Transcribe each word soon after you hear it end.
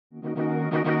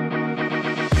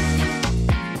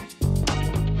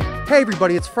Hey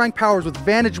everybody, it's Frank Powers with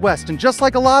Vantage West, and just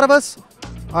like a lot of us,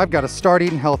 I've got to start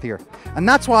eating healthier. And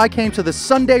that's why I came to the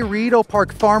Sunday Rillito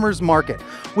Park Farmers Market.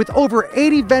 With over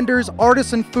 80 vendors,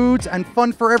 artisan foods, and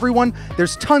fun for everyone,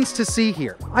 there's tons to see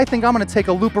here. I think I'm gonna take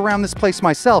a loop around this place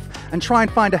myself and try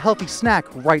and find a healthy snack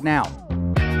right now.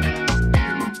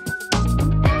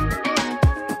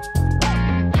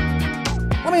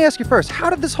 Let me ask you first,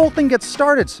 how did this whole thing get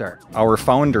started, sir? Our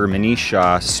founder, Manish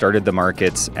Shah, started this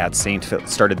market at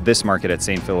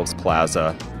St. Philip's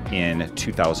Plaza in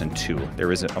 2002. There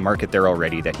was a market there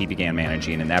already that he began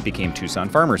managing, and that became Tucson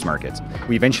Farmers Markets.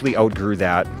 We eventually outgrew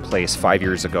that place 5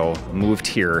 years ago, moved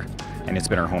here, and it's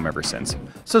been our home ever since.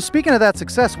 So speaking of that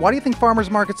success, why do you think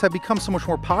farmers markets have become so much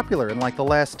more popular in like the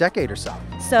last decade or so?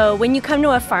 So when you come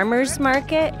to a farmers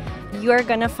market, you're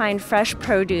gonna find fresh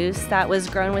produce that was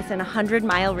grown within a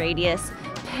 100-mile radius,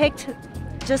 picked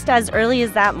just as early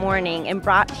as that morning and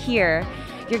brought here.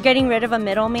 You're getting rid of a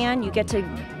middleman. You get to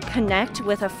connect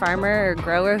with a farmer or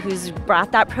grower who's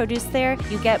brought that produce there.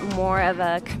 You get more of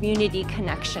a community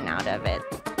connection out of it.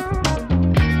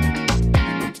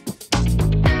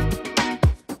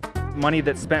 Money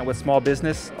that's spent with small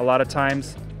business, a lot of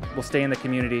times, will stay in the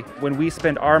community. When we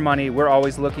spend our money, we're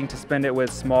always looking to spend it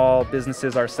with small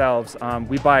businesses ourselves.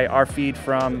 We buy our feed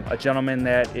from a gentleman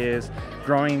that is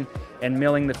growing and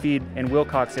milling the feed in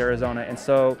Wilcox, Arizona. And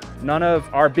so none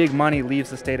of our big money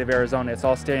leaves the state of Arizona. It's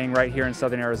all staying right here in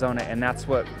southern Arizona, and that's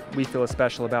what we feel is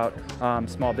special about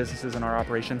small businesses in our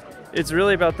operation. It's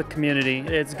really about the community.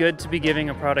 It's good to be giving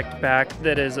a product back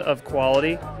that is of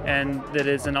quality and that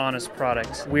is an honest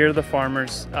product. We're the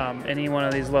farmers. Any one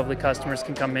of these lovely customers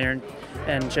can come here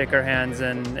and shake our hands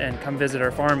and come visit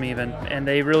our farm even, and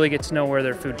they really get to know where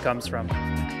their food comes from.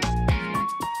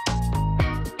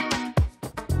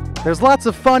 There's lots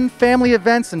of fun family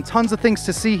events and tons of things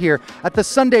to see here at the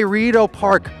Sunday Rillito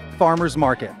Park Farmers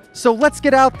Market. So let's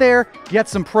get out there, get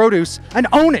some produce, and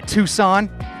own it, Tucson!